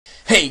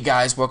Hey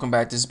guys, welcome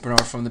back. This is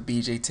Bernard from the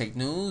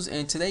BJTechNews,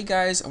 and today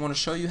guys I want to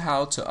show you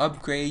how to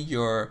upgrade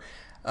your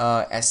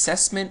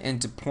assessment and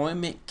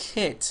deployment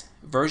kit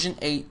version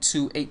 8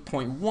 to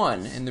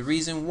 8.1. And the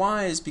reason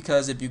why is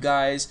because if you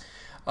guys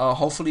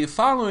hopefully are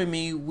following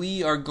me,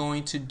 we are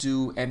going to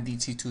do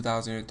MDT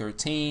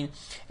 2013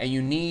 and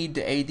you need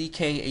the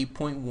ADK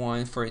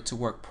 8.1 for it to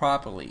work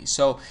properly.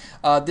 So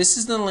this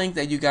is the link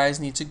that you guys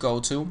need to go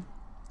to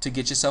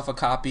get yourself a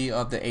copy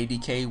of the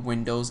ADK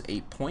Windows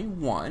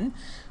 8.1.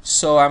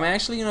 So I'm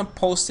actually going to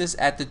post this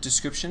at the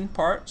description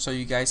part so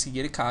you guys can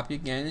get a copy.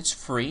 Again, it's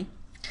free.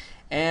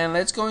 And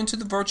let's go into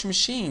the virtual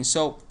machine.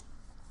 So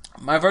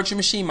my virtual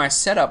machine, my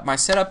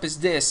setup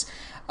is this.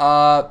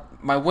 My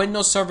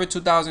Windows Server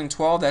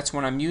 2012, that's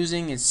what I'm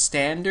using. It's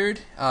standard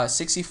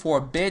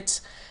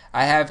 64-bit.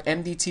 I have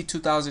MDT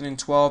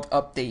 2012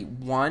 Update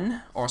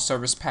 1 or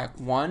Service Pack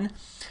 1.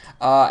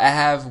 I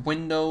have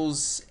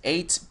Windows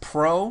 8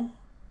 Pro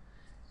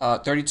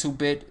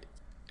 32-bit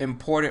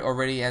imported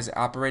already as an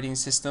operating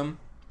system,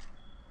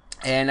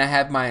 and I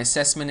have my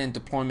assessment and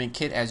deployment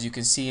kit, as you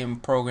can see in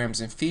programs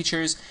and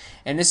features,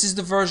 and this is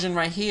the version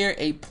right here,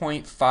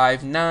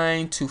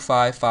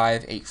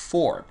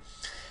 8.59.25584.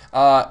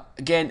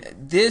 Again,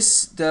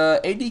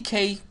 the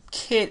ADK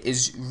kit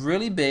is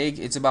really big.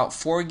 It's about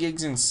 4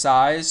 gigs in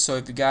size, so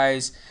if you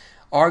guys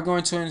are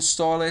going to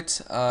install it,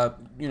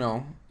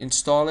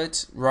 install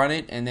it, run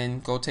it, and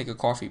then go take a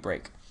coffee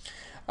break.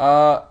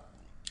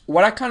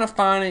 What I kind of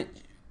find it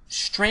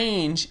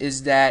strange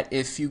is that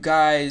if you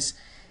guys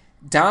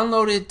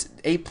downloaded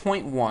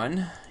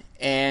 8.1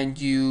 and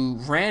you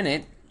ran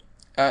it,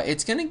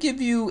 it's going to give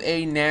you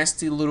a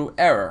nasty little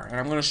error, and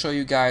I'm going to show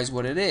you guys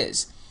what it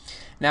is.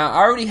 Now, I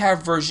already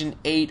have version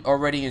 8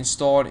 already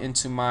installed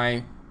into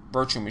my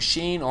virtual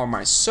machine or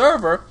my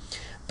server,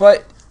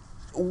 but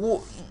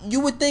you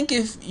would think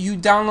if you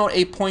download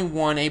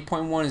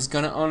 8.1 is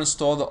going to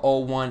uninstall the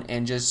old one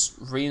and just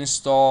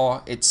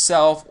reinstall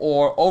itself,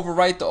 or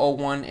overwrite the old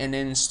one and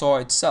then install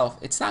itself.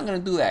 It's not going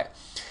to do that.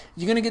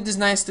 You're going to get this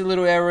nice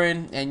little error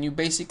and you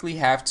basically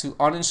have to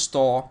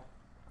uninstall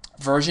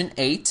version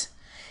 8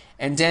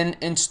 and then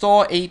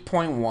install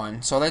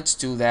 8.1. So let's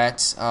do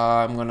that.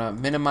 I'm going to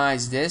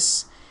minimize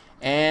this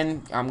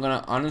and I'm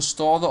going to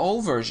uninstall the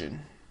old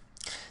version.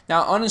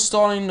 Now,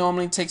 uninstalling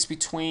normally takes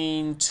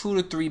between 2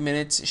 to 3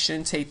 minutes. It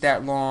shouldn't take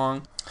that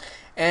long.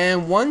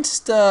 And once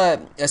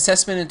the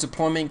assessment and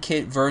deployment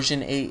kit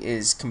version 8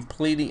 is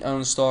completely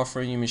uninstalled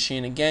from your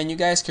machine, again, you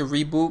guys can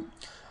reboot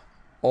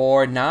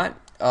or not.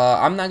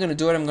 I'm not going to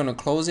do it. I'm going to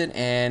close it,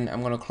 and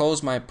I'm going to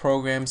close my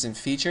programs and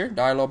feature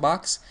dialog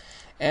box.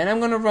 And I'm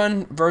going to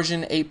run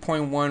version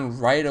 8.1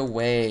 right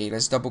away.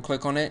 Let's double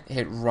click on it,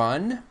 hit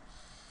run.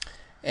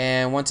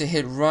 And once it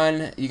hit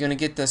run, you're going to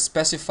get to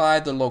specify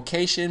the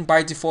location.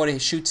 By default,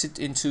 it shoots it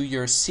into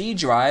your C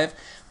drive.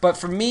 But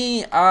for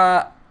me,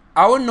 I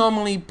would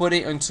normally put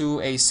it into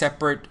a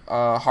separate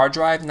hard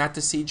drive, not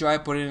the C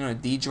drive, put it in a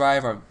D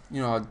drive or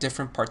a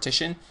different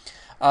partition.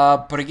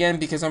 But again,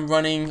 because I'm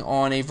running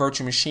on a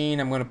virtual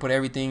machine, I'm going to put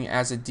everything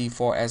as a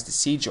default as the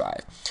C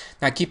drive.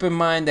 Now keep in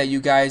mind that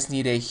you guys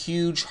need a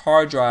huge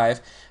hard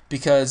drive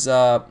because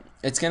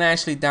it's going to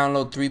actually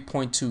download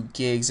 3.2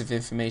 gigs of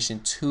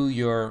information to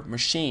your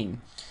machine.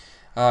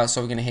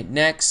 So we're going to hit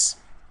next.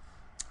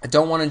 I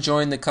don't want to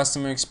join the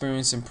customer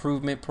experience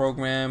improvement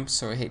program,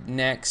 so hit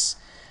next.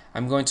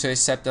 I'm going to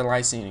accept the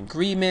licensing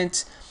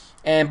agreement.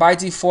 And by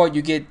default,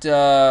 you get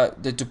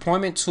the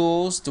deployment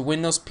tools, the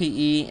Windows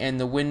PE, and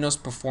the Windows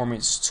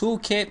Performance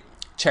Toolkit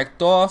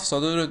checked off. So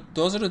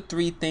those are the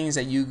 3 things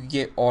that you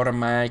get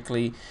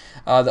automatically.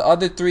 The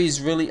other 3 is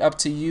really up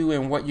to you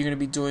and what you're going to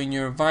be doing in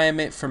your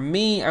environment. For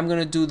me, I'm going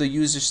to do the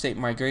user state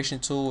migration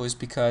tool, is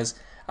because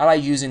I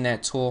like using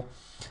that tool.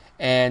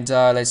 And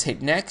let's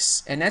hit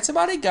next. And that's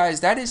about it,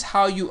 guys. That is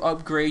how you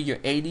upgrade your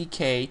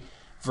ADK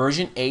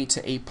version 8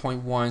 to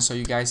 8.1 so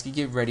you guys can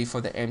get ready for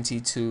the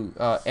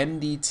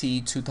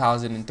MDT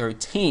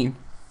 2013.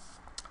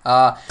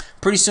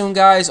 Pretty soon,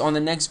 guys, on the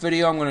next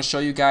video, I'm going to show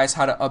you guys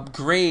how to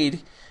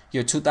upgrade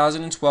your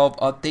 2012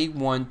 Update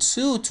 1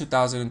 to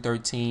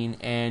 2013,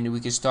 and we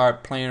can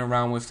start playing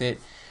around with it.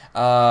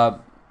 I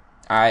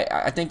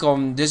think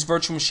on this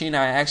virtual machine,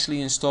 I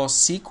actually installed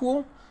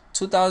SQL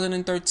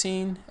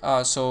 2013,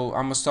 so I'm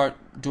going to start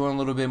doing a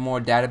little bit more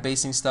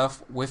databasing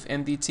stuff with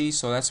MDT,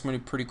 so that's really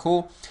pretty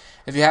cool.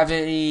 If you have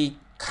any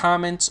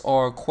comments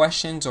or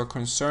questions or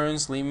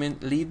concerns,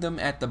 leave them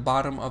at the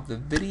bottom of the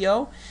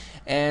video.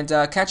 And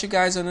catch you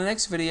guys on the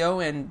next video,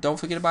 and don't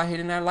forget about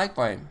hitting that like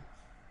button.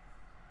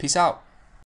 Peace out.